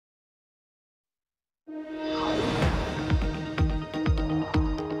Welcome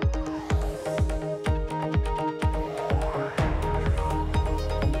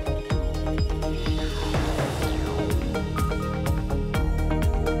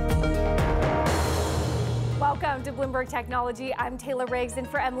to Bloomberg Technology. I'm Taylor Riggs, and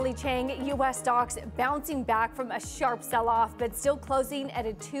for Emily Chang, U.S. stocks bouncing back from a sharp sell-off, but still closing at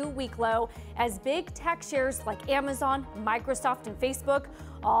a two-week low as big tech shares like Amazon, Microsoft, and Facebook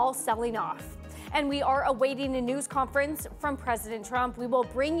all selling off. And we are awaiting a news conference from President Trump. We will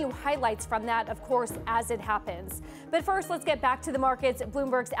bring you highlights from that, of course, as it happens. But first, let's get back to the markets.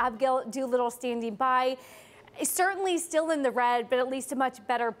 Bloomberg's Abigail Doolittle standing by. Certainly still in the red, but at least a much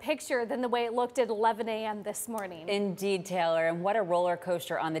better picture than the way it looked at 11 a.m. this morning. Indeed, Taylor, and what a roller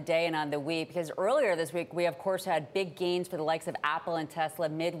coaster on the day and on the week, because earlier this week, we, of course, had big gains for the likes of Apple and Tesla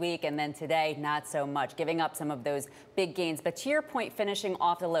midweek, and then today, not so much, giving up some of those big gains. But to your point, finishing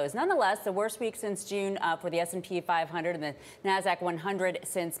off the lows. Nonetheless, the worst week since June for the S&P 500 and the NASDAQ 100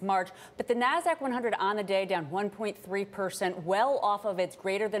 since March. But the NASDAQ 100 on the day down 1.3%, well off of its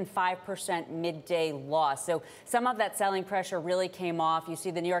greater than 5% midday loss. So some of that selling pressure really came off. You see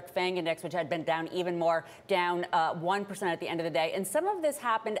the New York FANG index, which had been down even more, down 1% at the end of the day. And some of this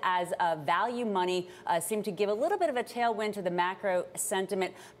happened as value money seemed to give a little bit of a tailwind to the macro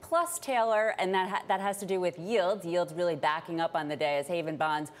sentiment. Plus, Taylor, and that has to do with yields. Yields really backing up on the day as Haven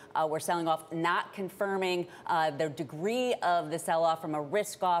bonds were selling off, not confirming the degree of the sell-off from a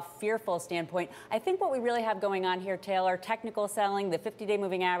risk-off, fearful standpoint. I think what we really have going on here, Taylor, technical selling, the 50-day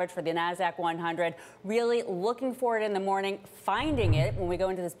moving average for the NASDAQ 100, really looking for it in the morning, finding it when we go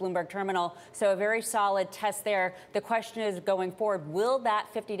into this Bloomberg terminal. So a very solid test there. The question is going forward, will that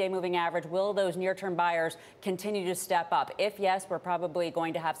 50-day moving average, will those near-term buyers continue to step up? If yes, we're probably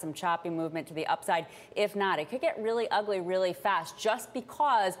going to have some choppy movement to the upside. If not, it could get really ugly really fast just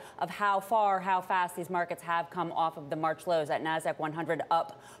because of how fast these markets have come off of the March lows. At NASDAQ 100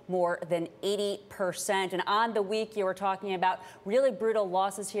 up more than 80%. And on the week, you were talking about really brutal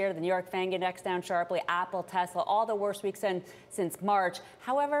losses here. The New York FANG index down sharply, Apple, Tesla, all the worst weeks since March.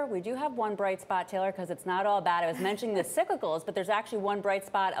 However, we do have one bright spot, Taylor, because it's not all bad. I was mentioning the cyclicals, but there's actually one bright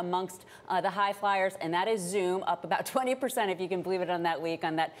spot amongst the high flyers, and that is Zoom, up about 20%, if you can believe it, on that week,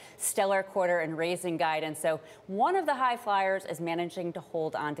 on that stellar quarter and raising guidance. So one of the high flyers is managing to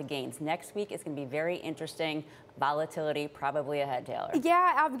hold on to gains. Next week is going to be very interesting. Volatility probably ahead, Taylor.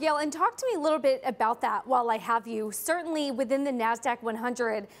 Yeah, Abigail, and talk to me a little bit about that while I have you. Certainly within the NASDAQ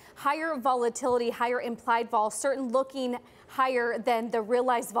 100, higher volatility, higher implied vol, certain looking higher than the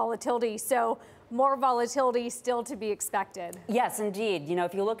realized volatility. So more volatility still to be expected. Yes, indeed. You know,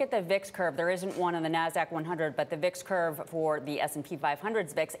 if you look at the VIX curve, there isn't one on the NASDAQ 100, but the VIX curve for the S&P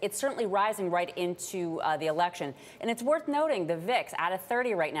 500's VIX, it's certainly rising right into the election. And it's worth noting the VIX at a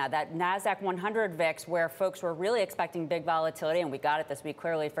 30 right now, that NASDAQ 100 VIX, where folks were really expecting big volatility, and we got it this week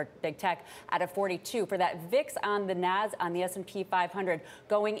clearly for big tech, at a 42. For that VIX on the S&P 500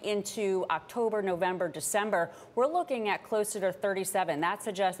 going into October, November, December, we're looking at closer to 37. That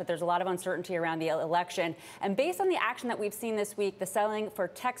suggests that there's a lot of uncertainty around the election. And based on the action that we've seen this week, the selling for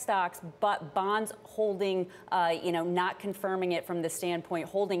tech stocks, but bonds holding, not confirming it from the standpoint,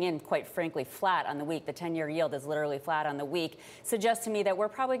 holding in, quite frankly, flat on the week. The 10-year yield is literally flat on the week. Suggests to me that we're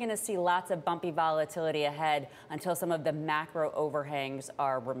probably going to see lots of bumpy volatility ahead until some of the macro overhangs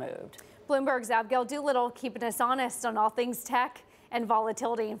are removed. Bloomberg's Abigail Doolittle keeping us honest on all things tech and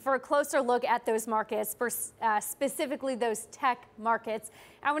volatility. And for a closer look at those markets, for specifically those tech markets,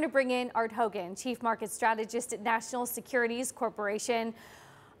 I want to bring in Art Hogan, Chief Market Strategist at National Securities Corporation.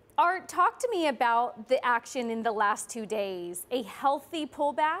 Art, talk to me about the action in the last 2 days. A healthy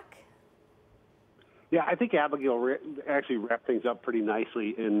pullback? Yeah, I think Abigail actually wrapped things up pretty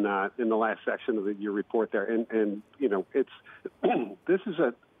nicely in the last section of your report there. And it's this is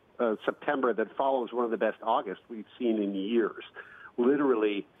a September that follows one of the best Augusts we've seen in years.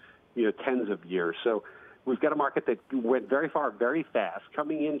 Literally, tens of years. So we've got a market that went very far, very fast.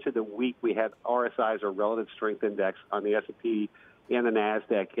 Coming into the week, we had RSIs, or relative strength index, on the S&P and the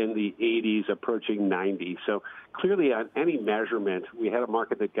NASDAQ in the 80s, approaching 90. So clearly, on any measurement, we had a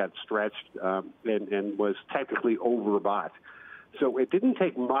market that got stretched and was technically overbought. So it didn't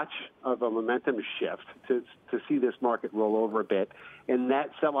take much of a momentum shift to see this market roll over a bit. And that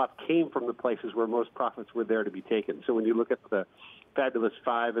sell-off came from the places where most profits were there to be taken. So when you look at the Fabulous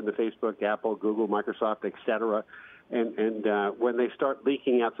Five and the Facebook, Apple, Google, Microsoft, et cetera, and when they start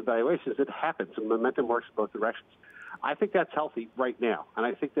leaking out the valuations, it happens. And momentum works in both directions. I think that's healthy right now. And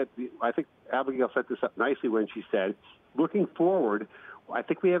I think Abigail set this up nicely when she said, looking forward, I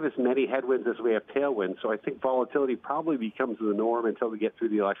think we have as many headwinds as we have tailwinds. So I think volatility probably becomes the norm until we get through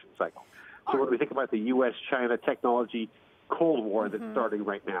the election cycle. So when we think about the U.S.-China technology Cold War that's starting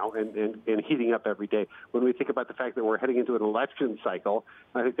right now and heating up every day, when we think about the fact that we're heading into an election cycle,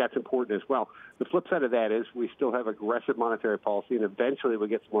 I think that's important as well. The flip side of that is we still have aggressive monetary policy, and eventually we'll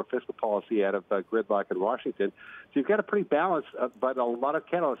get some more fiscal policy out of gridlock in Washington. So you've got a pretty balanced, but a lot of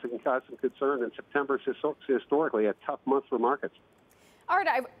catalysts that can cause some concern, and September is historically a tough month for markets. All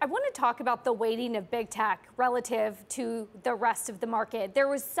right, I want to talk about the weighting of big tech relative to the rest of the market. There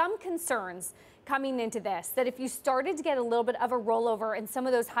was some concerns coming into this that if you started to get a little bit of a rollover in some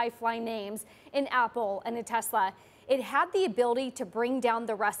of those high-flying names in Apple and in Tesla, it had the ability to bring down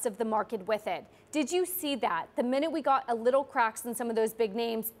the rest of the market with it. Did you see that? The minute we got a little cracks in some of those big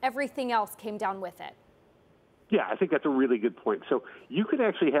names, everything else came down with it. Yeah, I think that's a really good point. So you could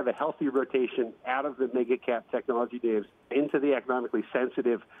actually have a healthy rotation out of the mega cap technology names into the economically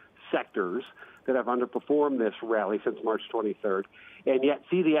sensitive sectors that have underperformed this rally since March 23rd, and yet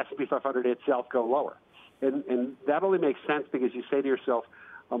see the S&P 500 itself go lower. And that only makes sense because you say to yourself,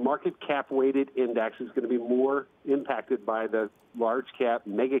 a market cap weighted index is going to be more impacted by the large cap,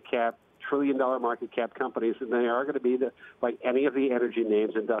 mega cap, trillion-dollar market cap companies than they are going to be like any of the energy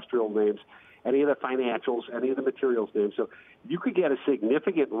names, industrial names, any of the financials, any of the materials names. So you could get a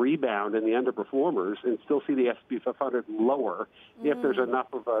significant rebound in the underperformers and still see the S&P 500 lower if there's enough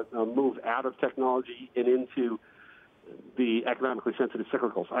of a move out of technology and into the economically sensitive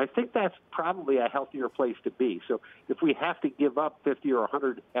cyclicals. I think that's probably a healthier place to be. So if we have to give up 50 or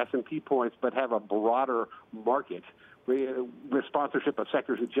 100 S&P points but have a broader market with sponsorship of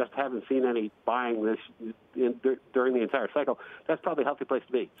sectors that just haven't seen any buying this during the entire cycle, that's probably a healthy place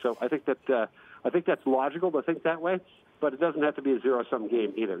to be. So I think that's logical to think that way, but it doesn't have to be a zero-sum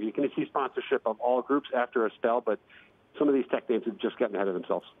game either. You can see sponsorship of all groups after a spell, but some of these tech names have just gotten ahead of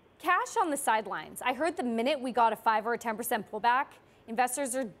themselves. Cash on the sidelines. I heard the minute we got a 5 or a 10% pullback,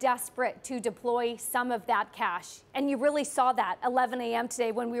 investors are desperate to deploy some of that cash. And you really saw that 11 a.m.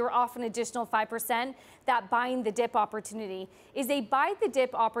 today when we were off an additional 5%, that buying the dip opportunity. Is a buy the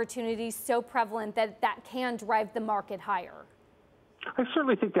dip opportunity so prevalent that that can drive the market higher? I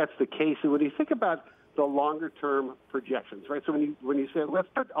certainly think that's the case. And when you think about the longer-term projections, right? So when you say, let's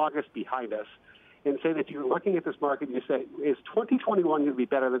put August behind us, and say that you're looking at this market and you say, is 2021 going to be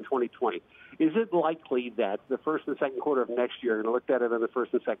better than 2020? Is it likely that the first and second quarter of next year are going to look better than the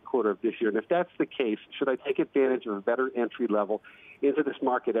first and second quarter of this year? And if that's the case, should I take advantage of a better entry level into this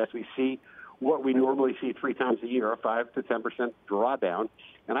market as we see what we normally see 3 times a year, a 5 to 10% drawdown?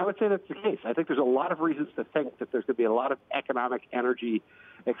 And I would say that's the case. I think there's a lot of reasons to think that there's going to be a lot of economic energy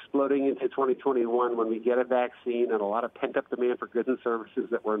exploding into 2021 when we get a vaccine, and a lot of pent-up demand for goods and services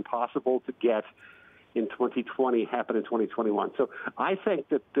that were impossible to get in 2020 happen in 2021. So I think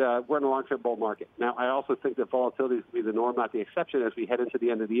that we're in a long-term bull market. Now, I also think that volatility is going to be the norm, not the exception, as we head into the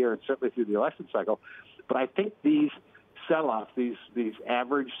end of the year and certainly through the election cycle. But I think these sell-offs, these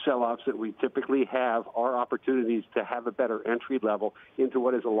average sell-offs that we typically have, are opportunities to have a better entry level into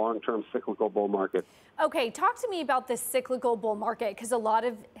what is a long-term cyclical bull market. Okay, talk to me about this cyclical bull market, because a lot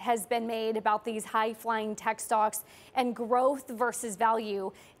of has been made about these high-flying tech stocks and growth versus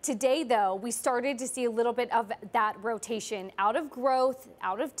value. Today, though, we started to see a little bit of that rotation out of growth,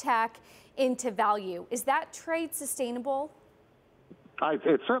 out of tech, into value. Is that trade sustainable?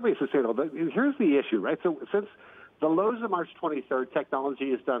 It's certainly sustainable. But here's the issue, right? So since the lows of March 23rd,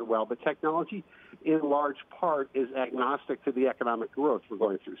 technology has done well, but technology in large part is agnostic to the economic growth we're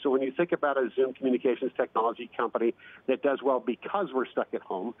going through. So when you think about a Zoom communications technology company that does well because we're stuck at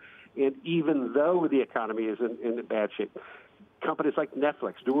home, and even though the economy is in bad shape, companies like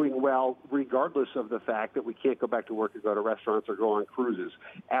Netflix doing well regardless of the fact that we can't go back to work or go to restaurants or go on cruises,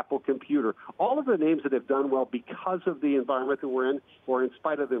 Apple Computer, all of the names that have done well because of the environment that we're in or in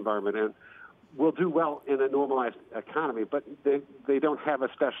spite of the environment in, will do well in a normalized economy, but they don't have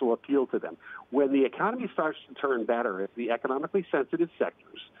a special appeal to them. When the economy starts to turn better, if the economically sensitive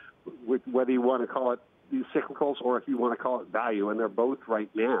sectors, whether you want to call it these cyclicals or if you want to call it value, and they're both right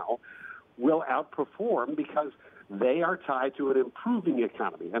now, will outperform because they are tied to an improving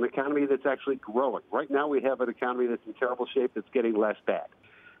economy, an economy that's actually growing. Right now we have an economy that's in terrible shape that's getting less bad.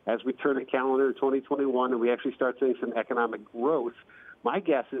 As we turn the calendar to 2021 and we actually start seeing some economic growth, my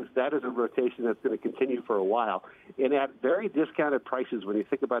guess is that is a rotation that's going to continue for a while. And at very discounted prices, when you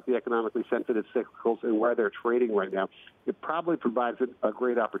think about the economically sensitive cyclicals and where they're trading right now, it probably provides a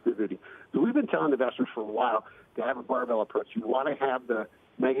great opportunity. So we've been telling investors for a while to have a barbell approach. You want to have the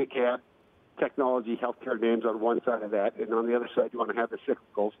mega cap technology, healthcare names on one side of that, and on the other side, you want to have the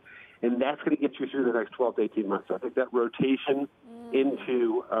cyclicals. And that's going to get you through the next 12 to 18 months. So I think that rotation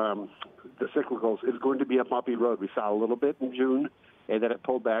into the cyclicals is going to be a bumpy road. We saw a little bit in June and then it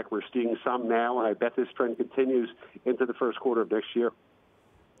pulled back. We're seeing some now, and I bet this trend continues into the first quarter of next year.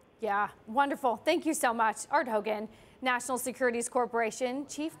 Yeah, wonderful. Thank you so much. Art Hogan, National Securities Corporation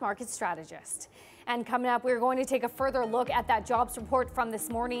Chief Market Strategist. And coming up, we're going to take a further look at that jobs report from this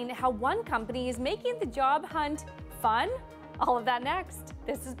morning, how one company is making the job hunt fun. All of that next.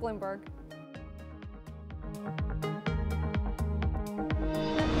 This is Bloomberg.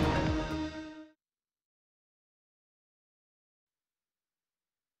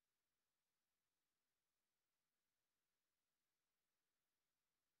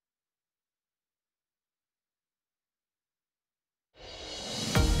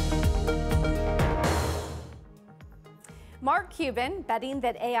 Mark Cuban betting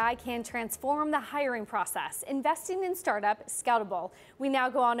that AI can transform the hiring process, investing in startup Scoutable. We now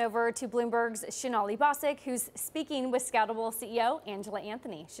go on over to Bloomberg's Shonali Bosick, who's speaking with Scoutable CEO Angela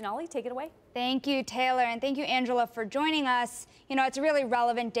Anthony. Shonali, take it away. Thank you, Taylor, and thank you, Angela, for joining us. You know, it's a really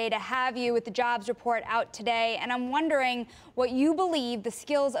relevant day to have you with the jobs report out today, and I'm wondering what you believe the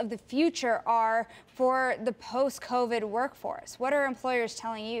skills of the future are for the post-COVID workforce. What are employers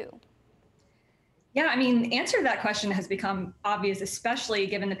telling you? Yeah, I mean, the answer to that question has become obvious, especially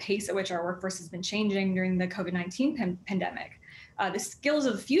given the pace at which our workforce has been changing during the COVID-19 pandemic. The skills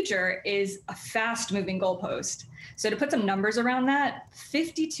of the future is a fast-moving goalpost. So to put some numbers around that,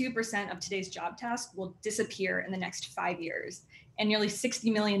 52% of today's job tasks will disappear in the next 5 years, and nearly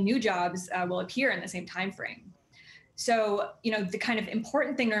 60 million new jobs will appear in the same time frame. So, you know, the kind of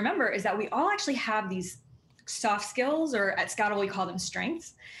important thing to remember is that we all actually have these soft skills, or at Scoutable we call them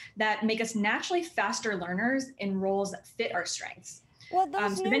strengths, that make us naturally faster learners in roles that fit our strengths. Well,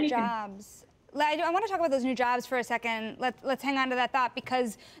 those new jobs, I want to talk about those new jobs for a second. Let's hang on to that thought,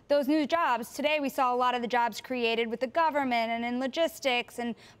 because those new jobs, today we saw a lot of the jobs created with the government and in logistics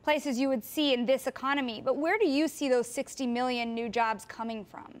and places you would see in this economy. But where do you see those 60 million new jobs coming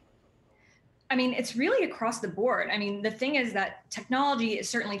from? I mean, it's really across the board. I mean, the thing is that technology is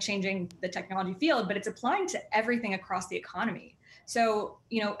certainly changing the technology field, but it's applying to everything across the economy. So,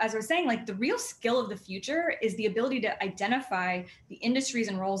 you know, as I was saying, like, the real skill of the future is the ability to identify the industries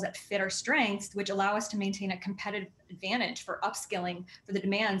and roles that fit our strengths, which allow us to maintain a competitive advantage for upskilling for the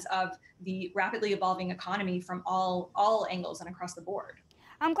demands of the rapidly evolving economy from all angles and across the board.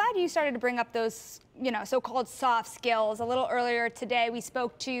 I'm glad you started to bring up those, you know, so-called soft skills. A little earlier today, we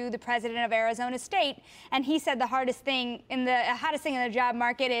spoke to the president of Arizona State, and he said the hottest thing in the job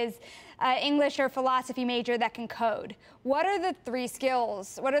market is English or philosophy major that can code. What are the three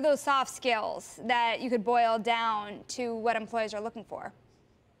skills? What are those soft skills that you could boil down to what employers are looking for?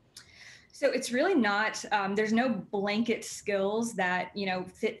 So it's really not, there's no blanket skills that, you know,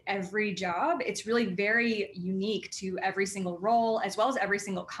 fit every job. It's really very unique to every single role as well as every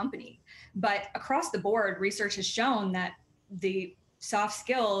single company. But across the board, research has shown that the soft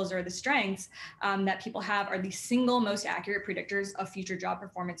skills or the strengths that people have are the single most accurate predictors of future job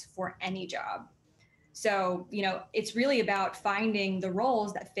performance for any job. So, you know, it's really about finding the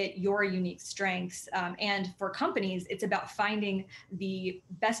roles that fit your unique strengths. And for companies, it's about finding the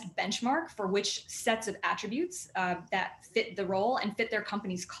best benchmark for which sets of attributes that fit the role and fit their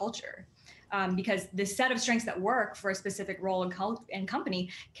company's culture. Because the set of strengths that work for a specific role and company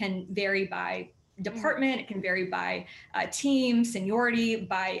can vary by department, it can vary by team, seniority,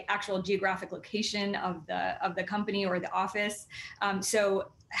 by actual geographic location of the company or the office.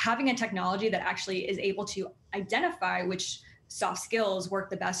 So having a technology that actually is able to identify which soft skills work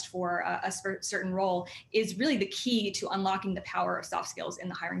the best for a certain role is really the key to unlocking the power of soft skills in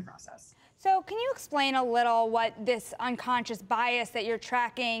the hiring process. So can you explain a little what this unconscious bias that you're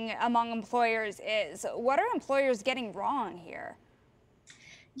tracking among employers is? What are employers getting wrong here?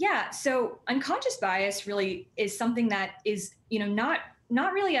 Yeah, so unconscious bias really is something that is, you know,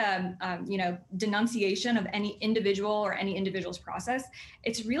 not really a you know, denunciation of any individual or any individual's process.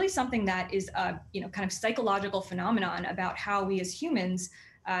 It's really something that is a, you know, kind of psychological phenomenon about how we as humans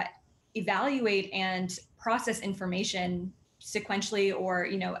evaluate and process information sequentially or,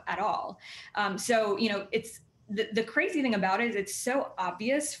 you know, at all. So, you know, it's the crazy thing about it is it's so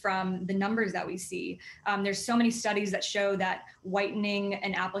obvious from the numbers that we see. There's so many studies that show that whitening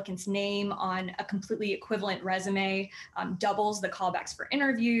an applicant's name on a completely equivalent resume doubles the callbacks for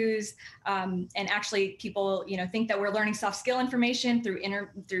interviews. And actually people, you know, think that we're learning soft skill information through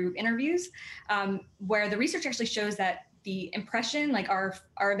interviews, where the research actually shows that the impression, like our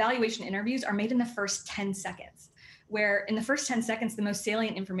evaluation interviews, are made in the first 10 seconds. Where in the first 10 seconds, the most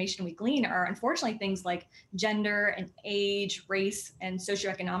salient information we glean are unfortunately things like gender and age, race, and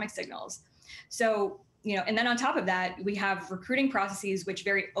socioeconomic signals. So, and then on top of that, we have recruiting processes which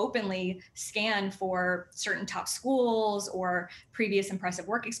very openly scan for certain top schools or previous impressive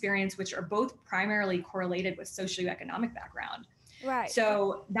work experience, which are both primarily correlated with socioeconomic background. Right.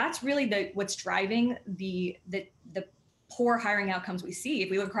 So that's really what's driving the poor hiring outcomes we see. If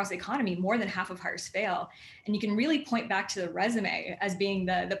we look across the economy, more than half of hires fail. And you can really point back to the resume as being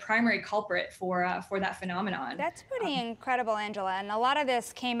the primary culprit for that phenomenon. That's pretty incredible, Angela. And a lot of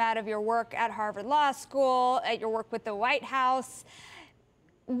this came out of your work at Harvard Law School, at your work with the White House.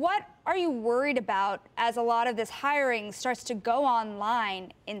 What are you worried about as a lot of this hiring starts to go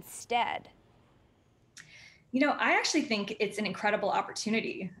online instead? I actually think it's an incredible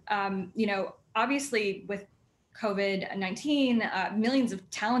opportunity. Obviously with COVID-19, millions of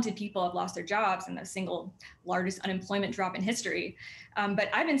talented people have lost their jobs in the single largest unemployment drop in history. But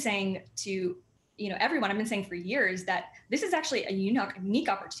I've been saying to everyone, I've been saying for years that this is actually a unique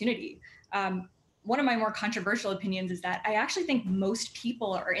opportunity. One of my more controversial opinions is that I actually think most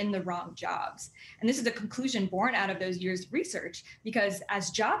people are in the wrong jobs. And this is a conclusion born out of those years of research, because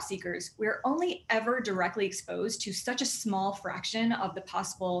as job seekers, we're only ever directly exposed to such a small fraction of the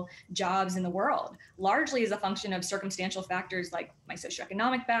possible jobs in the world, largely as a function of circumstantial factors like my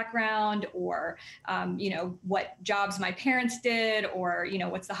socioeconomic background or, what jobs my parents did, or,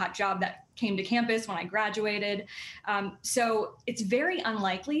 what's the hot job that came to campus when I graduated. So it's very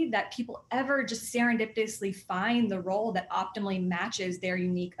unlikely that people ever just serendipitously find the role that optimally matches their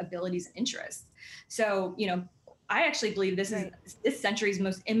unique abilities and interests. So, I actually believe this is this century's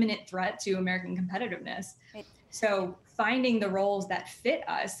most imminent threat to American competitiveness. Right. So finding the roles that fit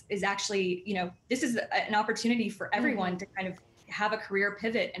us is actually, this is an opportunity for everyone to kind of have a career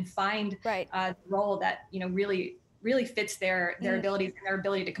pivot and find the role that, really fits their abilities and their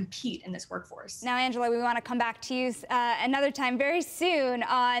ability to compete in this workforce. Now, Angela, we want to come back to you another time very soon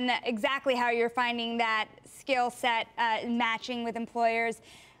on exactly how you're finding that skill set matching with employers.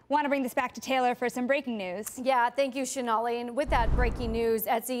 Want to bring this back to Taylor for some breaking news. Yeah, thank you, Shanali. And with that breaking news,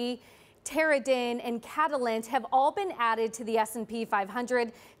 Etsy, Teradyne and Catalent have all been added to the S&P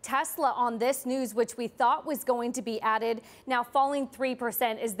 500. Tesla on this news, which we thought was going to be added, now falling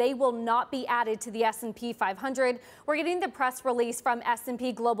 3% as they will not be added to the S&P 500. We're getting the press release from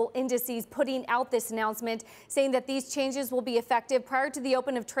S&P Global Indices putting out this announcement saying that these changes will be effective prior to the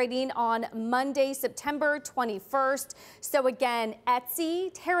open of trading on Monday, September 21st. So again,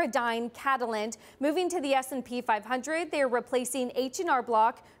 Etsy, Teradyne, Catalent moving to the S&P 500. They're replacing H&R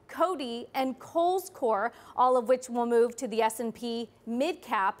Block, Coty and Kohl's Core, all of which will move to the S&P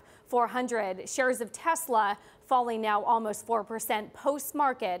Mid-Cap 400. Shares of Tesla falling now almost 4%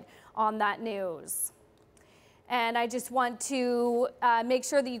 post-market on that news. And I just want to make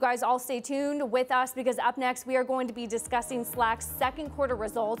sure that you guys all stay tuned with us, because up next we are going to be discussing Slack's second quarter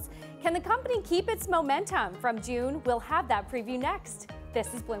results. Can the company keep its momentum from June? We'll have that preview next.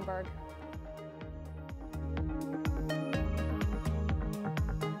 This is Bloomberg.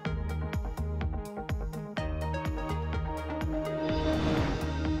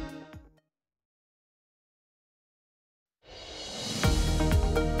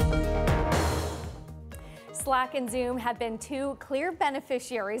 Slack and Zoom have been two clear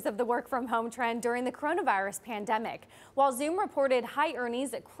beneficiaries of the work from home trend during the coronavirus pandemic. While Zoom reported high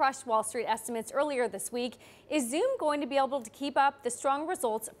earnings that crushed Wall Street estimates earlier this week, is Zoom going to be able to keep up the strong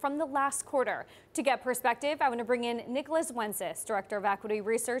results from the last quarter? To get perspective, I want to bring in Nicholas Wences, Director of Equity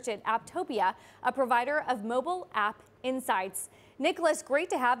Research at Apptopia, a provider of mobile app insights. Nicholas, great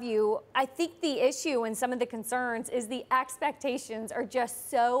to have you. I think the issue and some of the concerns is the expectations are just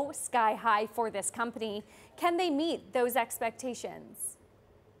so sky high for this company. Can they meet those expectations?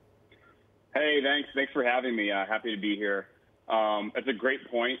 Hey, thanks for having me. Happy to be here. That's a great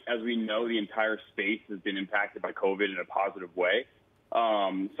point. As we know, the entire space has been impacted by COVID in a positive way.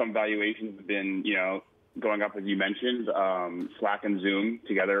 Some valuations have been, going up, as you mentioned. Slack and Zoom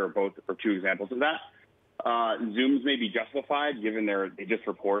together are two examples of that. Zoom's may be justified given they just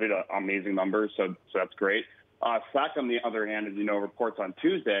reported amazing numbers, so that's great. Slack, on the other hand, as you know, reports on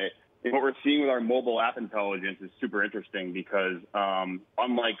Tuesday. And what we're seeing with our mobile app intelligence is super interesting because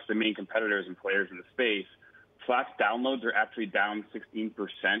unlike the main competitors and players in the space, Slack's downloads are actually down 16%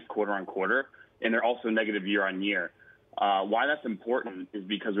 quarter on quarter, and they're also negative year on year. Why that's important is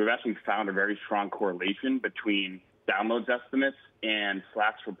because we've actually found a very strong correlation between downloads estimates and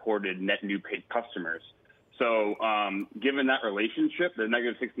Slack's reported net new paid customers. So given that relationship, the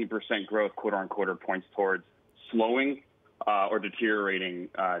negative 16% growth quarter on quarter points towards slowing or deteriorating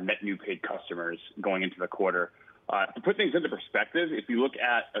net new paid customers going into the quarter. To put things into perspective, if you look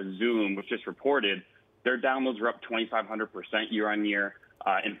at a Zoom, which just reported, their downloads are up 2,500% year on year.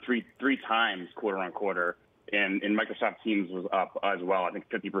 and three times quarter on quarter. And Microsoft Teams was up as well, I think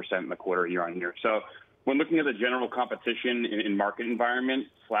 50% in the quarter year on year. So when looking at the general competition in market environment,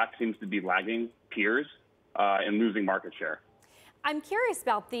 Slack seems to be lagging peers and losing market share. I'm curious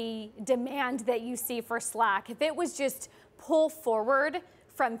about the demand that you see for Slack. If it was just pull forward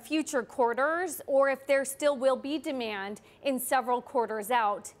from future quarters, or if there still will be demand in several quarters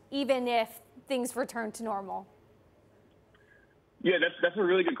out, even if things return to normal. Yeah, that's a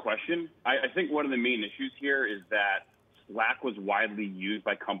really good question. I think one of the main issues here is that Slack was widely used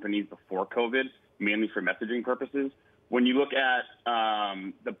by companies before COVID, mainly for messaging purposes. When you look at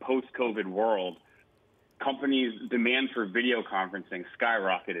the post-COVID world, companies' demand for video conferencing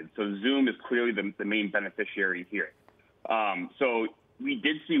skyrocketed. So Zoom is clearly the main beneficiary here. So we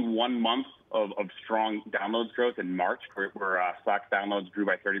did see 1 month of strong downloads growth in March, where Slack downloads grew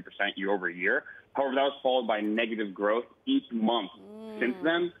by 30% year over year. However, that was followed by negative growth each month since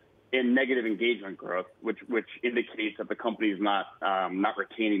then, and negative engagement growth, which indicates that the company is not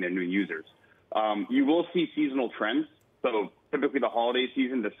retaining their new users. You will see seasonal trends. So typically the holiday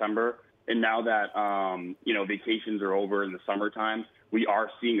season, December, and now that vacations are over in the summertime, we are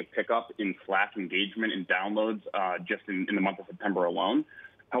seeing a pickup in Slack engagement and downloads just in the month of September alone.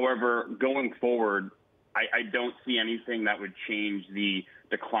 However, going forward, I don't see anything that would change the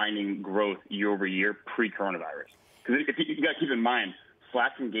declining growth year over year pre-coronavirus. Because if you got to keep in mind,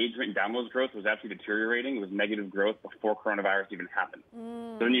 Slack's engagement and downloads growth was actually deteriorating. It was negative growth before coronavirus even happened.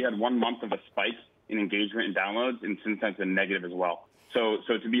 So then you had 1 month of a spike in engagement and downloads, and since then it's been negative as well. So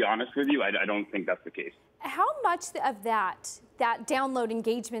to be honest with you, I don't think that's the case. How much of that download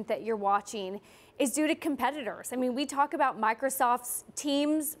engagement that you're watching is due to competitors? I mean, we talk about Microsoft's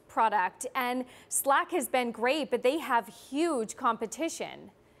Teams product, and Slack has been great, but they have huge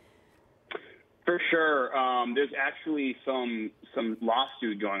competition. For sure. There's actually some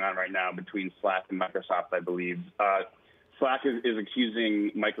lawsuit going on right now between Slack and Microsoft, I believe. Slack is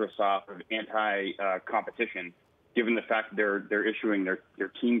accusing Microsoft of anti-competition, given the fact that they're issuing their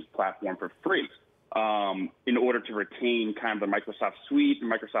Teams platform for free in order to retain kind of the Microsoft Suite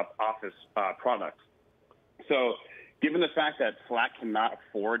and Microsoft Office products. So given the fact that Slack cannot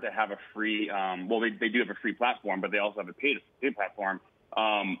afford to have a free, they do have a free platform, but they also have a paid platform.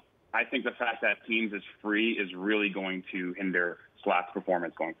 I think the fact that Teams is free is really going to hinder Slack's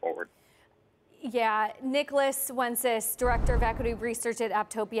performance going forward. Yeah, Nicholas Wences, Director of Equity Research at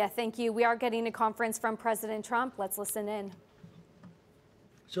Aptopia, thank you. We are getting a conference from President Trump. Let's listen in.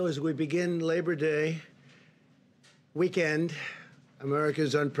 So as we begin Labor Day weekend,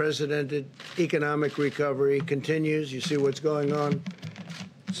 America's unprecedented economic recovery continues. You see what's going on.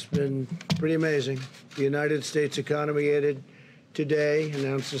 It's been pretty amazing. The United States economy added today,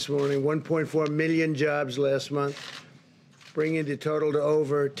 announced this morning, 1.4 million jobs last month, bringing the total to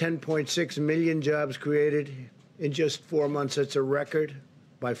over 10.6 million jobs created in just 4 months. That's a record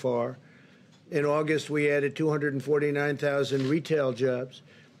by far. In August, we added 249,000 retail jobs,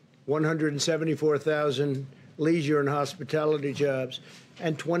 174,000 leisure and hospitality jobs,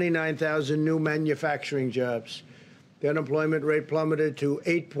 and 29,000 new manufacturing jobs. The unemployment rate plummeted to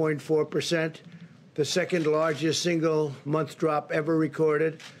 8.4%, the second largest single month drop ever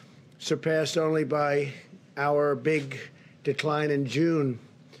recorded, surpassed only by our big decline in June.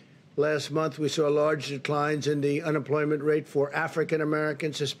 Last month, we saw large declines in the unemployment rate for African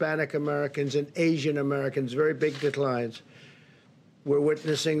Americans, Hispanic Americans, and Asian Americans, very big declines. We're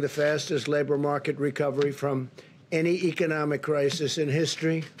witnessing the fastest labor market recovery from any economic crisis in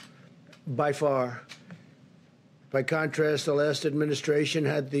history, by far. By contrast, the last administration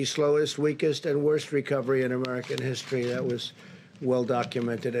had the slowest, weakest, and worst recovery in American history. That was well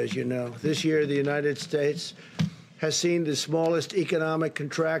documented, as you know. This year, the United States has seen the smallest economic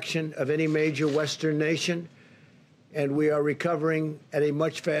contraction of any major Western nation, and we are recovering at a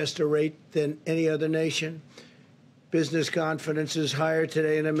much faster rate than any other nation. Business confidence is higher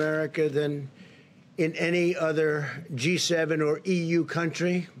today in America than in any other G7 or EU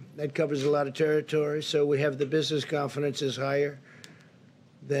country. That covers a lot of territory. So we have the business confidence is higher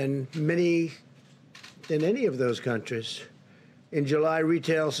than any of those countries. In July,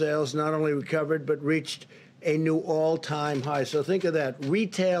 retail sales not only recovered, but reached a new all-time high. So think of that.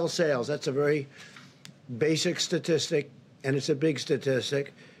 Retail sales, that's a very basic statistic, and it's a big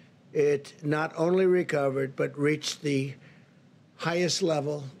statistic. It not only recovered, but reached the highest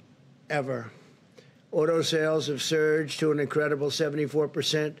level ever. Auto sales have surged to an incredible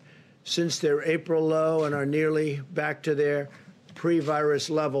 74% since their April low and are nearly back to their pre-virus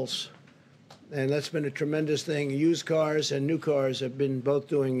levels. And that's been a tremendous thing. Used cars and new cars have been both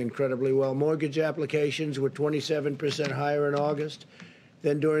doing incredibly well. Mortgage applications were 27% higher in August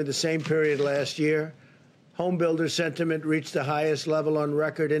than during the same period last year. Home builder sentiment reached the highest level on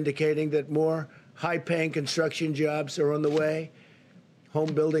record, indicating that more high-paying construction jobs are on the way.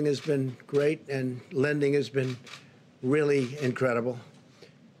 Home building has been great, and lending has been really incredible.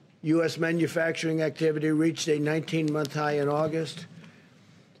 U.S. manufacturing activity reached a 19-month high in August.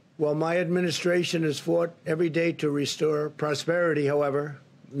 While my administration has fought every day to restore prosperity, however,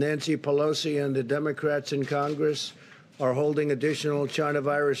 Nancy Pelosi and the Democrats in Congress are holding additional China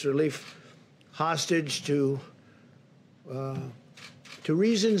virus relief hostage to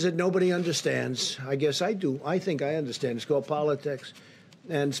reasons that nobody understands. I guess I do. I think I understand. It's called politics.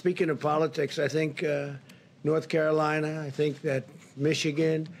 And speaking of politics, I think North Carolina, I think that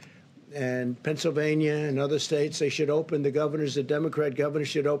Michigan and Pennsylvania and other states, they should open, the governors, the Democrat governors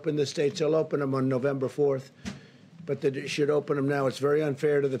should open the states. They'll open them on November 4th, but they should open them now. It's very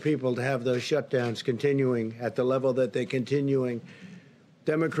unfair to the people to have those shutdowns continuing at the level that they're continuing.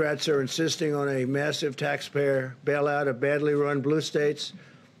 Democrats are insisting on a massive taxpayer bailout of badly run blue states,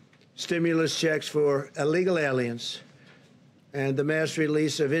 stimulus checks for illegal aliens, and the mass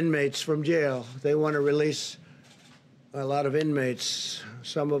release of inmates from jail. They want to release a lot of inmates,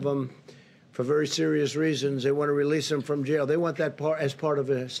 some of them for very serious reasons. They want to release them from jail. They want that as part of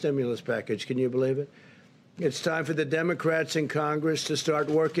a stimulus package. Can you believe it? It's time for the Democrats in Congress to start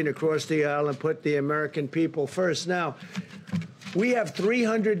working across the aisle and put the American people first. Now, we have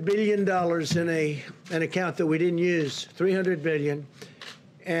 $300 billion in an account that we didn't use, $300 billion,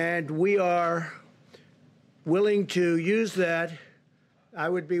 and we are willing to use that. I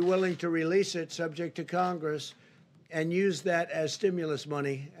would be willing to release it subject to Congress and use that as stimulus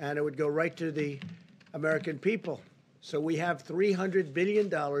money, and it would go right to the American people. So we have $300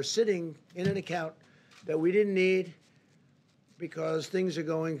 billion sitting in an account that we didn't need because things are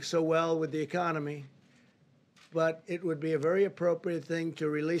going so well with the economy. But it would be a very appropriate thing to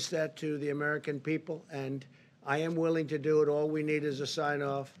release that to the American people, and I am willing to do it. All we need is a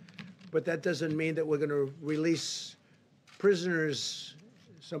sign-off. But that doesn't mean that we're going to release prisoners,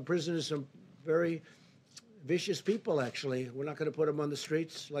 some very vicious people, actually. We're not going to put them on the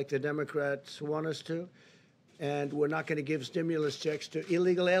streets like the Democrats want us to. And we're not going to give stimulus checks to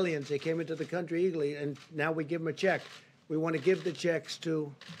illegal aliens. They came into the country illegally, and now we give them a check. We want to give the checks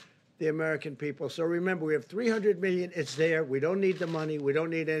to the American people. So remember, we have $300 million. It's there. We don't need the money. We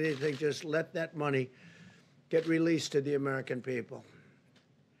don't need anything. Just let that money get released to the American people.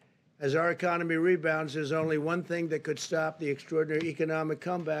 As our economy rebounds, there's only one thing that could stop the extraordinary economic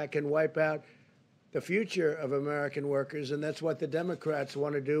comeback and wipe out the future of American workers, and that's what the Democrats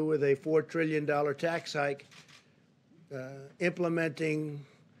want to do with a $4 trillion tax hike, implementing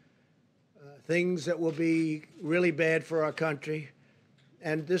things that will be really bad for our country.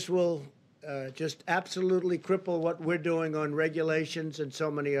 And this will just absolutely cripple what we're doing on regulations and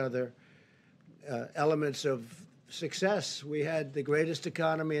so many other elements of success. We had the greatest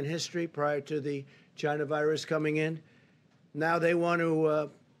economy in history prior to the China virus coming in. Now they want to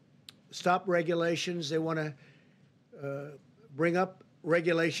stop regulations. They want to bring up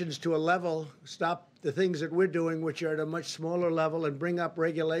regulations to a level, stop the things that we're doing, which are at a much smaller level, and bring up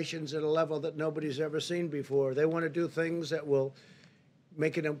regulations at a level that nobody's ever seen before. They want to do things that will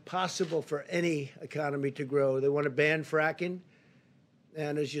make it impossible for any economy to grow. They want to ban fracking.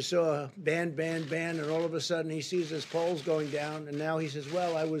 And as you saw, ban, and all of a sudden he sees his polls going down, and now he says,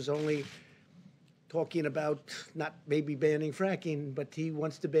 well, I was only talking about not maybe banning fracking, but he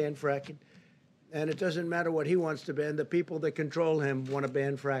wants to ban fracking. And it doesn't matter what he wants to ban. The people that control him want to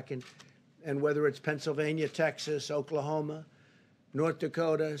ban fracking. And whether it's Pennsylvania, Texas, Oklahoma, North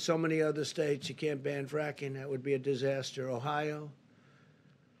Dakota, so many other states, you can't ban fracking. That would be a disaster. Ohio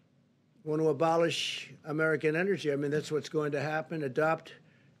want to abolish American energy. I mean, that's what's going to happen. Adopt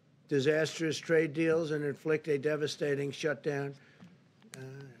disastrous trade deals and inflict a devastating shutdown.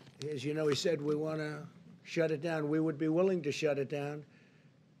 As you know, he said, we want to shut it down. We would be willing to shut it down.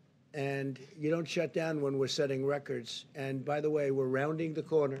 And you don't shut down when we're setting records. And by the way, we're rounding the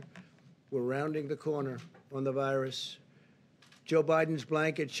corner. We're rounding the corner on the virus. Joe Biden's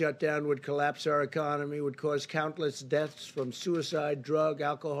blanket shutdown would collapse our economy, would cause countless deaths from suicide, drug,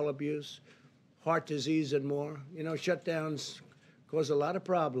 alcohol abuse, heart disease, and more. You know, shutdowns cause a lot of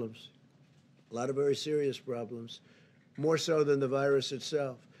problems, a lot of very serious problems, more so than the virus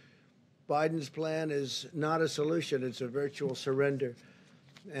itself. Biden's plan is not a solution. It's a virtual surrender.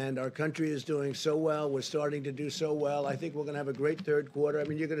 And our country is doing so well. We're starting to do so well. I think we're going to have a great third quarter. I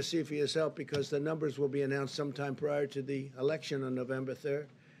mean, you're going to see for yourself because the numbers will be announced sometime prior to the election on November 3rd.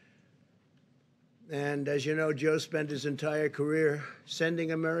 And as you know, Joe spent his entire career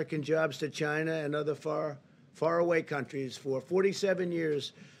sending American jobs to China and other far faraway countries. For 47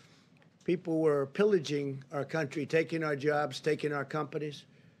 years, people were pillaging our country, taking our jobs, taking our companies.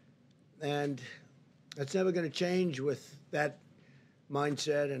 And that's never going to change with that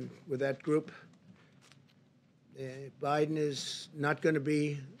mindset and with that group. Biden is not going to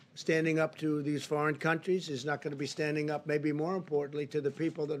be standing up to these foreign countries. He's not going to be standing up, maybe more importantly, to the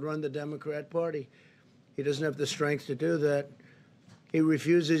people that run the Democrat Party. He doesn't have the strength to do that. He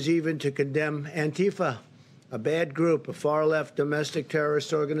refuses even to condemn Antifa, a bad group, a far-left domestic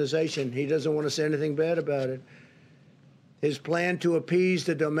terrorist organization. He doesn't want to say anything bad about it. His plan to appease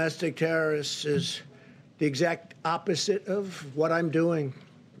the domestic terrorists is the exact opposite of what I'm doing.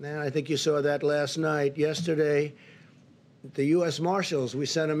 And I think you saw that last night. Yesterday, the U.S. Marshals, we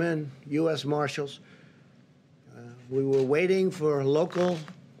sent them in, U.S. Marshals. We were waiting for local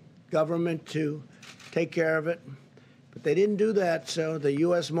government to take care of it, but they didn't do that, so the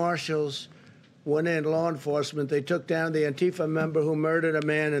U.S. Marshals went in, law enforcement. They took down the Antifa member who murdered a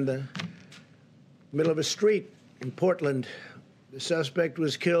man in the middle of a street in Portland. The suspect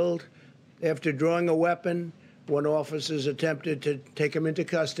was killed after drawing a weapon when officers attempted to take him into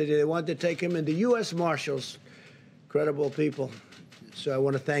custody. They wanted to take him in. The U.S. Marshals, credible people. So I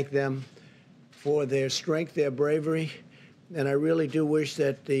want to thank them for their strength, their bravery. And I really do wish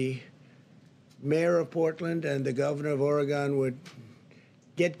that the mayor of Portland and the governor of Oregon would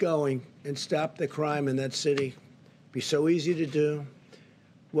get going and stop the crime in that city. It'd be so easy to do.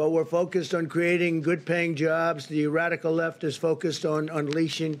 Well, we're focused on creating good-paying jobs. The radical left is focused on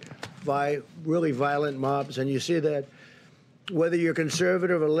unleashing really violent mobs, and you see that whether you're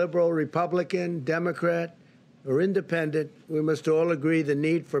conservative or liberal, Republican, Democrat, or independent, we must all agree the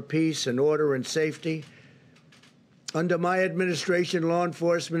need for peace and order and safety. Under my administration, law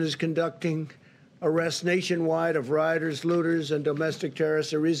enforcement is conducting arrests nationwide of rioters, looters, and domestic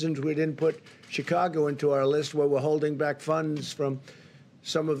terrorists. The reasons we didn't put Chicago into our list, where we're holding back funds from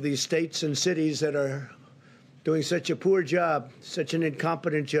some of these states and cities that are doing such a poor job, such an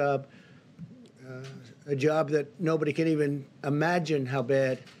incompetent job, a job that nobody can even imagine how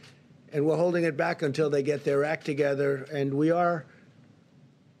bad. And we're holding it back until they get their act together. And we are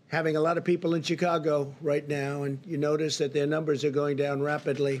having a lot of people in Chicago right now, and you notice that their numbers are going down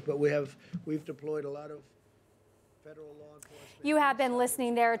rapidly. But we've deployed a lot of federal law enforcement. You have been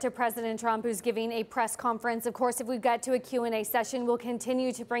listening there to President Trump, who's giving a press conference. Of course, if we get to a Q&A session, we'll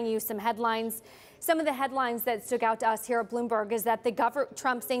continue to bring you some headlines. Some of the headlines that stuck out to us here at Bloomberg is that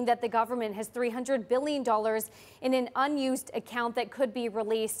Trump saying that the government has $300 billion in an unused account that could be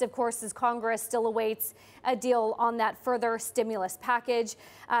released. Of course, as Congress still awaits a deal on that further stimulus package.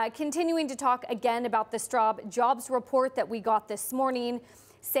 Continuing to talk again about the jobs report that we got this morning,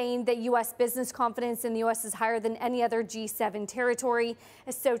 saying that U.S. business confidence in the U.S. is higher than any other G7 territory.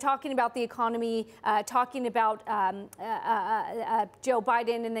 So talking about the economy, talking about Joe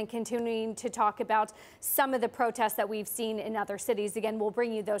Biden, and then continuing to talk about some of the protests that we've seen in other cities. Again, we'll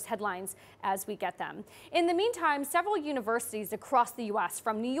bring you those headlines as we get them. In the meantime, several universities across the U.S.,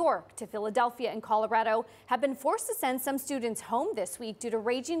 from New York to Philadelphia and Colorado, have been forced to send some students home this week due to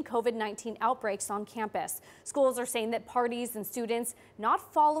raging COVID-19 outbreaks on campus. Schools are saying that parties and students not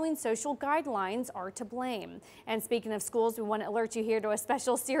following social guidelines are to blame. And speaking of schools, we want to alert you here to a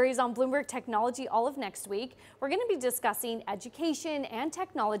special series on Bloomberg Technology all of next week. We're going to be discussing education and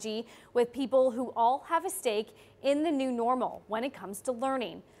technology with people who all have a stake in the new normal when it comes to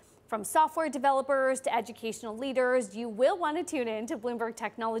learning. From software developers to educational leaders, you will want to tune in to Bloomberg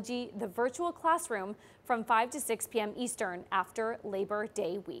Technology, the virtual classroom, from 5 to 6 p.m. Eastern after Labor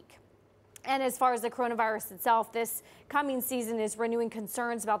Day week. And as far as the coronavirus itself, this coming season is renewing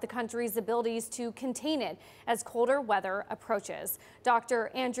concerns about the country's abilities to contain it as colder weather approaches. Dr.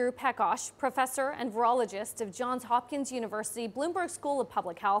 Andrew Pekosh, professor and virologist of Johns Hopkins University Bloomberg School of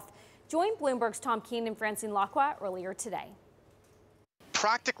Public Health, joined Bloomberg's Tom Keene and Francine Lacqua earlier today.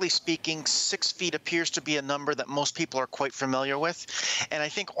 Practically speaking, 6 feet appears to be a number that most people are quite familiar with. And I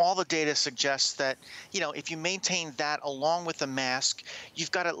think all the data suggests that, if you maintain that along with a mask, you've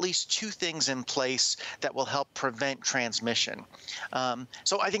got at least 2 things in place that will help prevent transmission.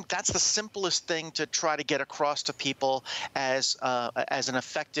 So I think that's the simplest thing to try to get across to people as an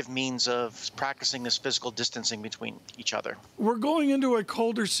effective means of practicing this physical distancing between each other. We're going into a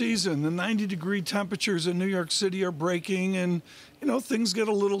colder season. The 90-degree temperatures in New York City are breaking, and things get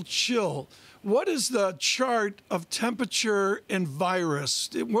a little chill. What is the chart of temperature and virus?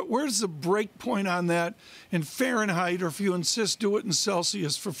 Where's the break point on that in Fahrenheit, or if you insist, do it in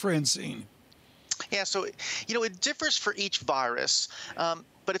Celsius for Francine? Yeah, so, it differs for each virus.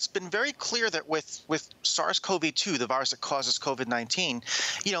 But it's been very clear that with SARS-CoV-2, the virus that causes COVID-19,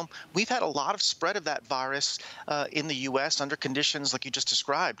 we've had a lot of spread of that virus in the U.S. under conditions like you just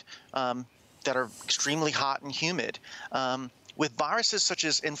described, that are extremely hot and humid. With viruses such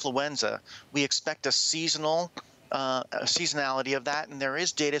as influenza, we expect a seasonality of that, and there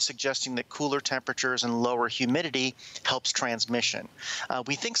is data suggesting that cooler temperatures and lower humidity helps transmission.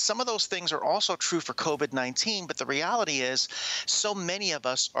 We think some of those things are also true for COVID-19, but the reality is so many of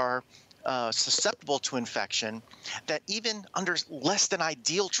us are susceptible to infection that even under less than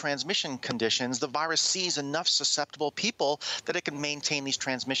ideal transmission conditions, the virus sees enough susceptible people that it can maintain these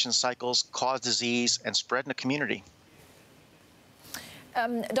transmission cycles, cause disease, and spread in a community.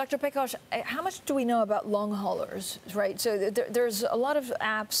 Dr. Pekosh, how much do we know about long haulers, right? So there's a lot of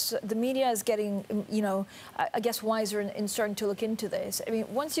apps. The media is getting, I guess, wiser in starting to look into this. I mean,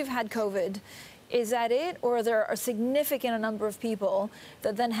 once you've had COVID, is that it? Or are there a significant number of people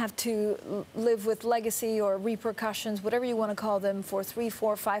that then have to live with legacy or repercussions, whatever you want to call them, for 3,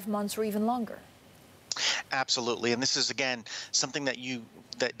 4, 5 months or even longer? Absolutely. And this is, again, something that you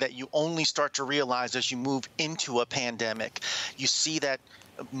only start to realize as you move into a pandemic. You see that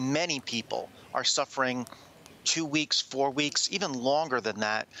many people are suffering 2 weeks, 4 weeks, even longer than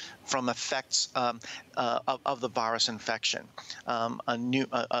that from effects of the virus infection. An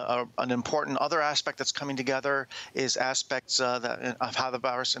important other aspect that's coming together is aspects of how the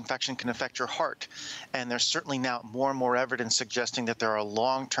virus infection can affect your heart. And there's certainly now more and more evidence suggesting that there are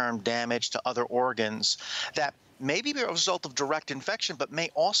long-term damage to other organs that may be a result of direct infection, but may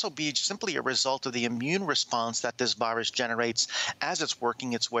also be simply a result of the immune response that this virus generates as it's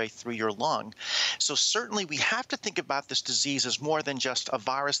working its way through your lung. So certainly we have to think about this disease as more than just a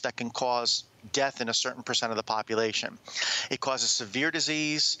virus that can cause death in a certain percent of the population. It causes severe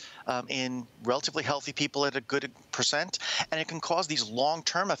disease in relatively healthy people at a good percent, and it can cause these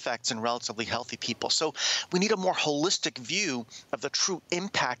long-term effects in relatively healthy people. So we need a more holistic view of the true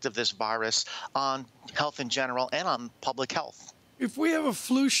impact of this virus on health in general and on public health. If we have a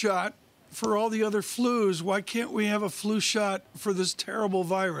flu shot for all the other flus, why can't we have a flu shot for this terrible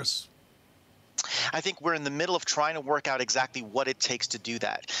virus? I think we're in the middle of trying to work out exactly what it takes to do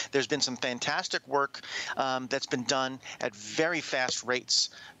that. There's been some fantastic work that's been done at very fast rates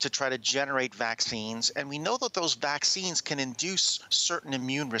to try to generate vaccines, and we know that those vaccines can induce certain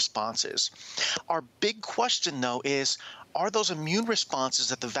immune responses. Our big question, though, is, are those immune responses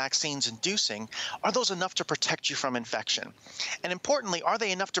that the vaccine's inducing, are those enough to protect you from infection? And importantly, are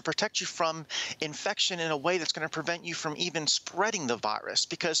they enough to protect you from infection in a way that's going to prevent you from even spreading the virus?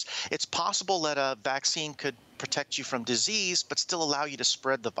 Because it's possible that a vaccine could protect you from disease, but still allow you to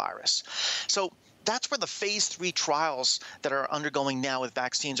spread the virus. So that's where the phase 3 trials that are undergoing now with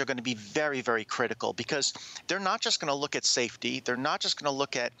vaccines are going to be very, very critical, because they're not just going to look at safety. They're not just going to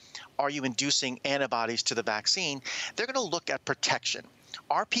look at, are you inducing antibodies to the vaccine? They're going to look at protection.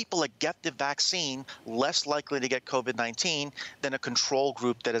 Are people that get the vaccine less likely to get COVID-19 than a control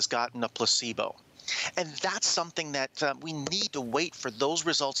group that has gotten a placebo? And that's something that we need to wait for those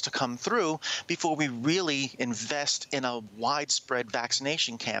results to come through before we really invest in a widespread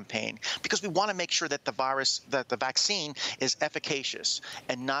vaccination campaign, because we want to make sure that the vaccine is efficacious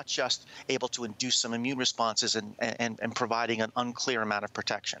and not just able to induce some immune responses and providing an unclear amount of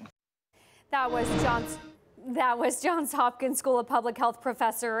protection. That was Johns Hopkins School of Public Health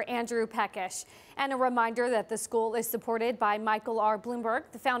professor Andrew Pekosh. And a reminder that the school is supported by Michael R. Bloomberg,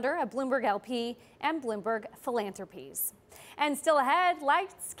 the founder of Bloomberg LP and Bloomberg Philanthropies. And still ahead,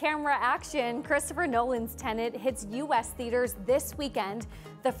 lights, camera, action. Christopher Nolan's Tenet hits U.S. theaters this weekend,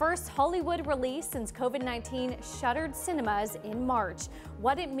 the first Hollywood release since COVID-19 shuttered cinemas in March.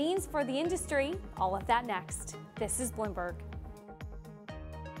 What it means for the industry, all of that next. This is Bloomberg.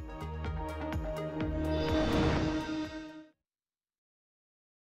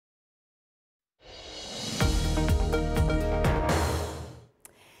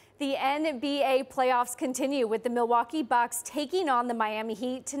 The NBA playoffs continue with the Milwaukee Bucks taking on the Miami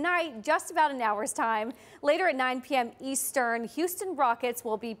Heat tonight, just about an hour's time. Later at 9 p.m. Eastern, Houston Rockets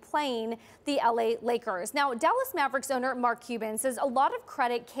will be playing the LA Lakers. Now, Dallas Mavericks owner Mark Cuban says a lot of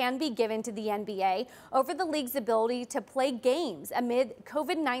credit can be given to the NBA over the league's ability to play games amid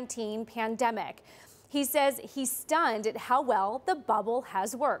COVID-19 pandemic. He says he's stunned at how well the bubble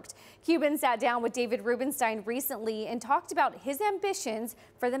has worked. Cuban sat down with David Rubenstein recently and talked about his ambitions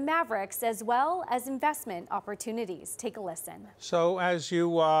for the Mavericks as well as investment opportunities. Take a listen. So as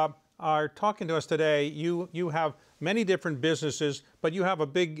you are talking to us today, you have many different businesses, but you have a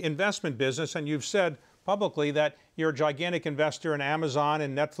big investment business, and you've said publicly that you're a gigantic investor in Amazon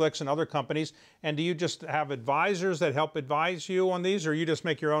and Netflix and other companies. And do you just have advisors that help advise you on these, or you just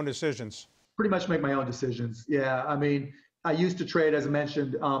make your own decisions? Pretty much make my own decisions. Yeah, I mean, I used to trade, as I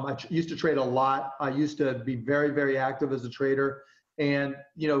mentioned, used to trade a lot. I used to be very, very active as a trader. And,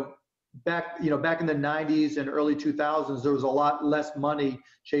 back in the 90s and early 2000s, there was a lot less money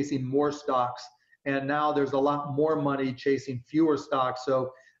chasing more stocks. And now there's a lot more money chasing fewer stocks.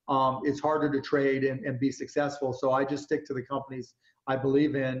 So it's harder to trade and be successful. So I just stick to the companies I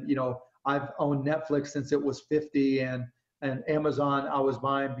believe in. I've owned Netflix since it was 50, and Amazon I was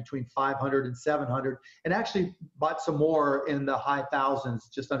buying between 500 and 700, and actually bought some more in the high thousands,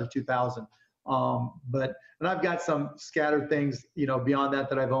 just under 2,000. And I've got some scattered things, beyond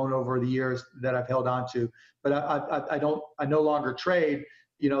that I've owned over the years that I've held on to. But I no longer trade.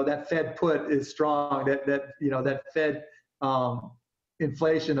 That Fed put is strong. That Fed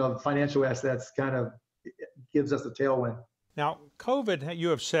inflation of financial assets kind of gives us a tailwind. Now, COVID, you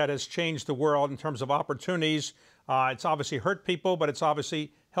have said, has changed the world in terms of opportunities. It's obviously hurt people, but it's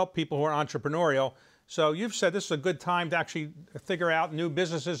obviously helped people who are entrepreneurial. So you've said this is a good time to actually figure out new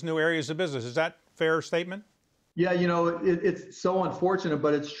businesses, new areas of business. Is that a fair statement? Yeah, it's so unfortunate,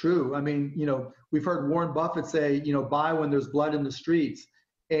 but it's true. I mean, we've heard Warren Buffett say, buy when there's blood in the streets.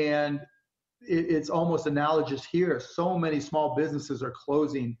 And it's almost analogous here. So many small businesses are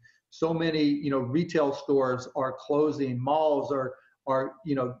closing. So many, retail stores are closing. Malls are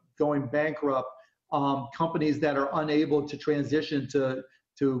going bankrupt. Companies that are unable to transition to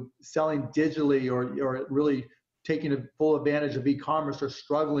selling digitally or really taking a full advantage of e-commerce are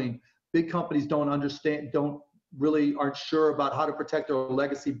struggling. Big companies aren't sure about how to protect their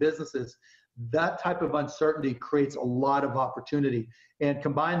legacy businesses. That type of uncertainty creates a lot of opportunity. And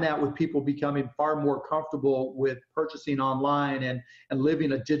combine that with people becoming far more comfortable with purchasing online and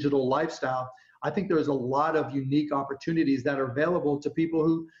living a digital lifestyle, I think there's a lot of unique opportunities that are available to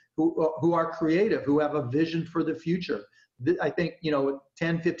people who are creative, who have a vision for the future. I think,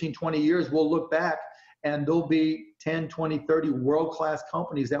 10, 15, 20 years, we'll look back and there'll be 10, 20, 30 world-class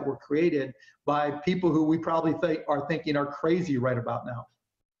companies that were created by people who we probably are thinking are crazy right about now.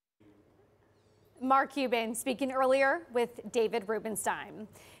 Mark Cuban speaking earlier with David Rubenstein.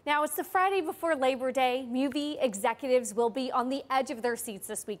 Now, it's the Friday before Labor Day. Movie executives will be on the edge of their seats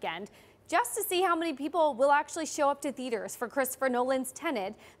this weekend just to see how many people will actually show up to theaters for Christopher Nolan's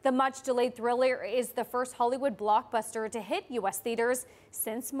Tenet. The much-delayed thriller is the first Hollywood blockbuster to hit U.S. theaters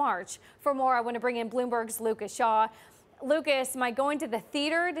since March. For more, I want to bring in Bloomberg's Lucas Shaw. Lucas, am I going to the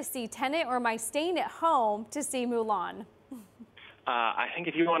theater to see Tenet, or am I staying at home to see Mulan? I think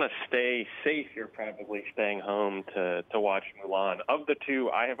if you want to stay safe, you're probably staying home to watch Mulan. Of the two,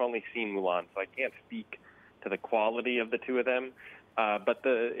 I have only seen Mulan, so I can't speak to the quality of the two of them. But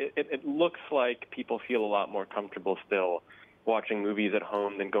it looks like people feel a lot more comfortable still watching movies at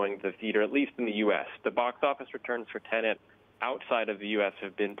home than going to the theater, at least in the U.S. The box office returns for Tenet outside of the U.S.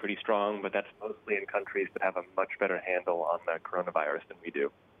 have been pretty strong, but that's mostly in countries that have a much better handle on the coronavirus than we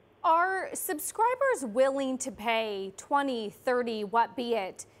do. Are subscribers willing to pay 20, 30, what be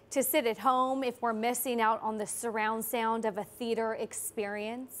it, to sit at home if we're missing out on the surround sound of a theater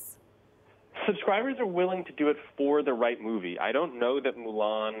experience? Subscribers are willing to do it for the right movie. I don't know that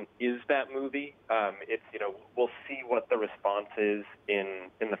Mulan is that movie. We'll see what the response is in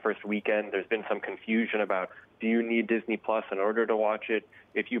the first weekend. There's been some confusion about, do you need Disney Plus in order to watch it?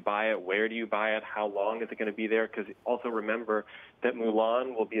 If you buy it, where do you buy it? How long is it going to be there? Because also remember that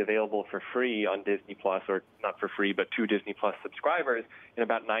Mulan will be available for free on Disney Plus, or not for free, but to Disney Plus subscribers in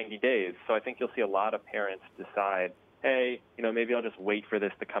about 90 days. So I think you'll see a lot of parents decide, hey, maybe I'll just wait for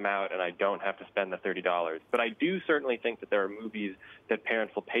this to come out and I don't have to spend the $30. But I do certainly think that there are movies that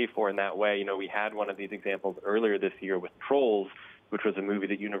parents will pay for in that way. We had one of these examples earlier this year with Trolls, which was a movie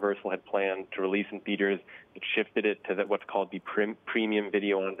that Universal had planned to release in theaters. It shifted it to what's called the premium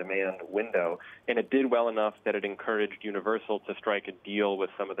video on demand window. And it did well enough that it encouraged Universal to strike a deal with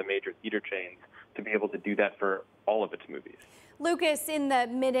some of the major theater chains to be able to do that for all of its movies. Lucas, in the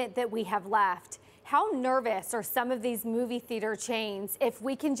minute that we have left, how nervous are some of these movie theater chains if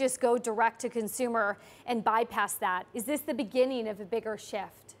we can just go direct to consumer and bypass that? Is this the beginning of a bigger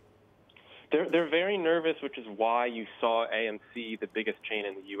shift? They're very nervous, which is why you saw AMC, the biggest chain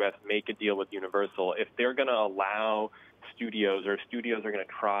in the U.S., make a deal with Universal. If they're going to allow studios, or studios are going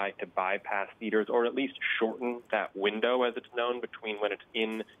to try to bypass theaters, or at least shorten that window, as it's known, between when it's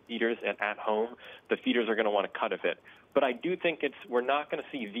in theaters and at home, the theaters are going to want to cut a bit. But I do think we're not going to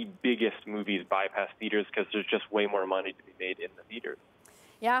see the biggest movies bypass theaters because there's just way more money to be made in the theaters.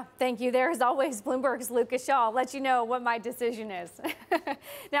 Yeah, thank you. There, as always, Bloomberg's Lucas Shaw. I'll let you know what my decision is.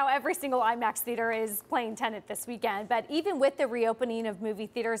 Now, every single IMAX theater is playing Tenet this weekend, but even with the reopening of movie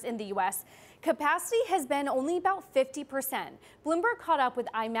theaters in the U.S., capacity has been only about 50%. Bloomberg caught up with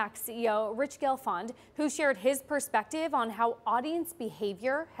IMAX CEO Rich Gelfond, who shared his perspective on how audience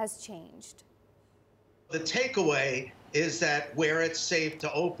behavior has changed. The takeaway is that where it's safe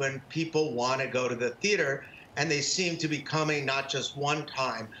to open, people want to go to the theater. And they seem to be coming not just one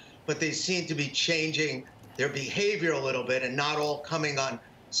time, but they seem to be changing their behavior a little bit and not all coming on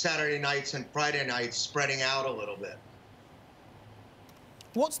Saturday nights and Friday nights, spreading out a little bit.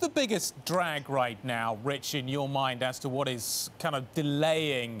 What's the biggest drag right now, Rich, in your mind as to what is kind of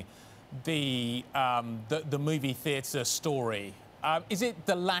delaying the movie theatre story? Is it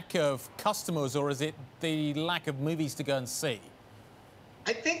the lack of customers or is it the lack of movies to go and see?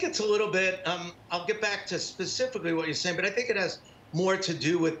 I think it's a little bit, I'll get back to specifically what you're saying, but I think it has more to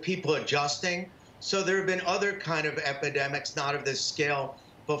do with people adjusting. So there have been other kind of epidemics, not of this scale,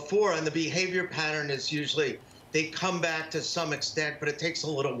 before, and the behavior pattern is usually they come back to some extent, but it takes a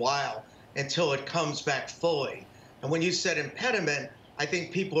little while until it comes back fully. And when you said impediment, I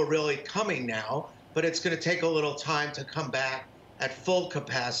think people are really coming now, but it's going to take a little time to come back at full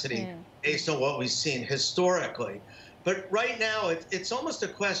capacity based on what we've seen historically. But right now, it's almost a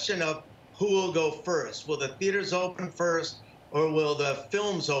question of who will go first. Will the theaters open first or will the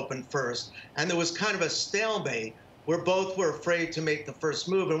films open first? And there was kind of a stalemate where both were afraid to make the first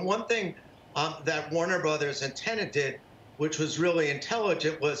move. And one thing that Warner Brothers and Tenet did, which was really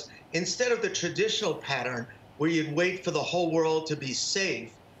intelligent, was instead of the traditional pattern where you'd wait for the whole world to be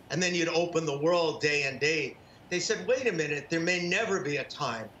safe and then you'd open the world day and date, they said, wait a minute, there may never be a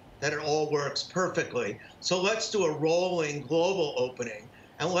time that it all works perfectly. So let's do a rolling global opening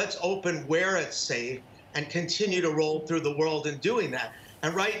and let's open where it's safe and continue to roll through the world in doing that.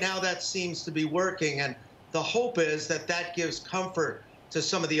 And right now that seems to be working. And the hope is that that gives comfort to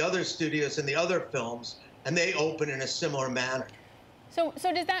some of the other studios and the other films, and they open in a similar manner. So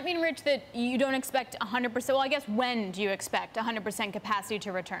does that mean, Rich, that you don't expect 100%? Well, I guess when do you expect 100% capacity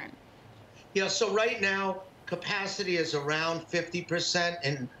to return? Yeah, so right now, capacity is around 50%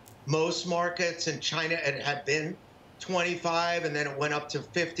 in most markets. In China, it had been 25, and then it went up to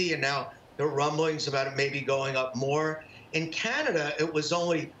 50, and now there are rumblings about it maybe going up more. In Canada, it was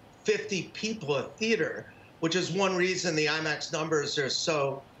only 50 people a theater, which is one reason the IMAX numbers are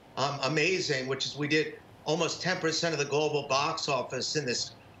so amazing, which is we did almost 10% of the global box office in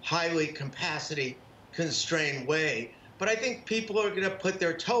this highly capacity-constrained way. But I think people are going to put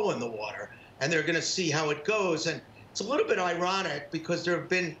their toe in the water, and they're going to see how it goes. And it's a little bit ironic because there have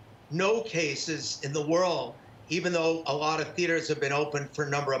been no cases in the world, even though a lot of theaters have been open for a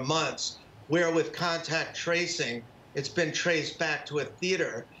number of months, where with contact tracing, it's been traced back to a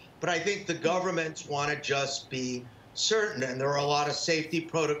theater. But I think the governments want to just be certain, and there are a lot of safety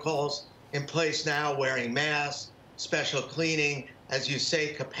protocols in place now, wearing masks, special cleaning, as you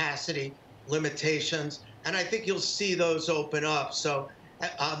say, capacity limitations, and I think you'll see those open up. So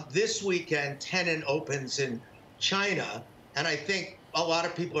this weekend, Tenet opens in China, and I think a lot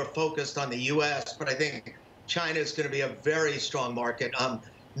of people are focused on the U.S., but I think China is going to be a very strong market.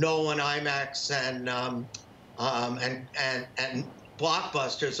 Nolan, IMAX, and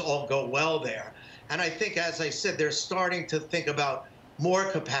blockbusters all go well there. And I think, as I said, they're starting to think about more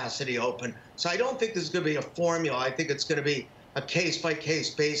capacity open. So I don't think there's going to be a formula. I think it's going to be a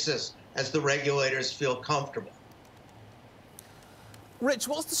case-by-case basis as the regulators feel comfortable. Rich,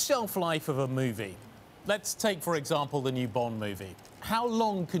 what's the shelf life of a movie? Let's take, for example, the new Bond movie. How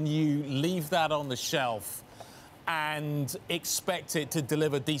long can you leave that on the shelf and expect it to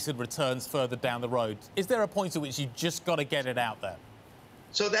deliver decent returns further down the road? Is there a point at which you just got to get it out there?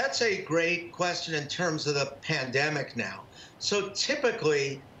 So that's a great question in terms of the pandemic now. So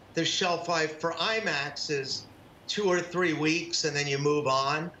typically, the shelf life for IMAX is 2 or 3 weeks, and then you move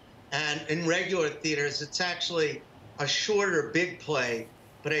on. And in regular theaters, it's actually a shorter big play,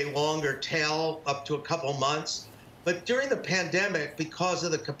 but a longer tail, up to a couple months. But during the pandemic, because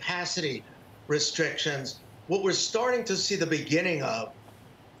of the capacity restrictions, what we're starting to see the beginning of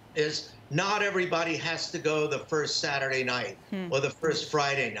is not everybody has to go the first Saturday night or the first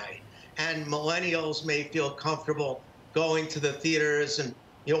Friday night. And millennials may feel comfortable going to the theaters and,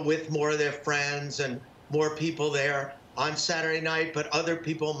 you know, with more of their friends and more people there on Saturday night, but other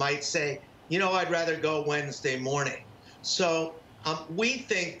people might say, you know, I'd rather go Wednesday morning. So we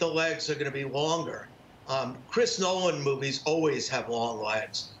think the legs are going to be longer. Chris Nolan movies always have long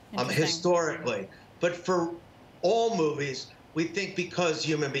legs, historically. But for all movies, we think because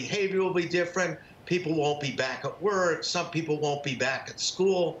human behavior will be different, people won't be back at work. Some people won't be back at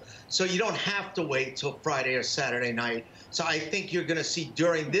school. So you don't have to wait till Friday or Saturday night. So I think you're going to see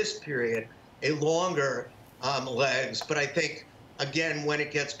during this period a longer legs. But I think, again, when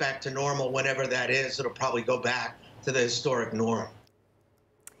it gets back to normal, whenever that is, it'll probably go back to the historic norm.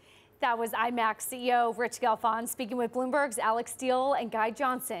 That was IMAX CEO Rich Gelfond speaking with Bloomberg's Alex Steele and Guy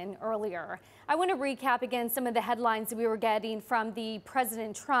Johnson earlier. I want to recap again some of the headlines that we were getting from the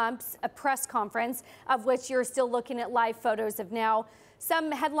President Trump's press conference, of which you're still looking at live photos of now.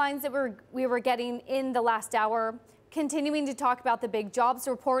 Some headlines that we were getting in the last hour, continuing to talk about the big jobs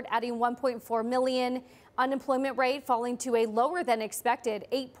report, adding 1.4 million, unemployment rate falling to a lower than expected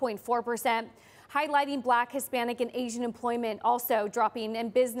 8.4%. Highlighting Black, Hispanic, and Asian employment also dropping,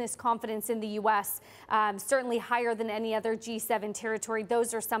 and business confidence in the U.S. Certainly higher than any other G7 territory.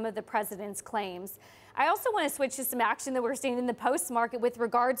 Those are some of the president's claims. I also want to switch to some action that we're seeing in the post-market with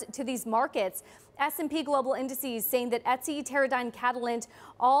regards to these markets. S&P Global Indices saying that Etsy, Teradyne, Catalent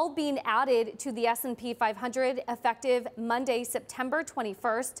all being added to the S&P 500 effective Monday, September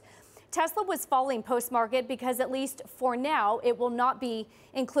 21st. Tesla was falling post-market because, at least for now, it will not be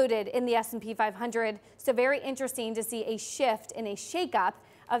included in the S&P 500. So very interesting to see a shift and a shakeup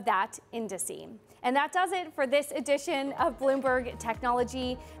of that indice. And that does it for this edition of Bloomberg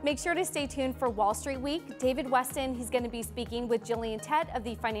Technology. Make sure to stay tuned for Wall Street Week. David Weston, he's going to be speaking with Gillian Tett of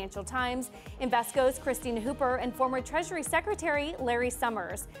the Financial Times, Invesco's Christina Hooper, and former Treasury Secretary Larry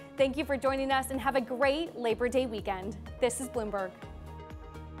Summers. Thank you for joining us and have a great Labor Day weekend. This is Bloomberg.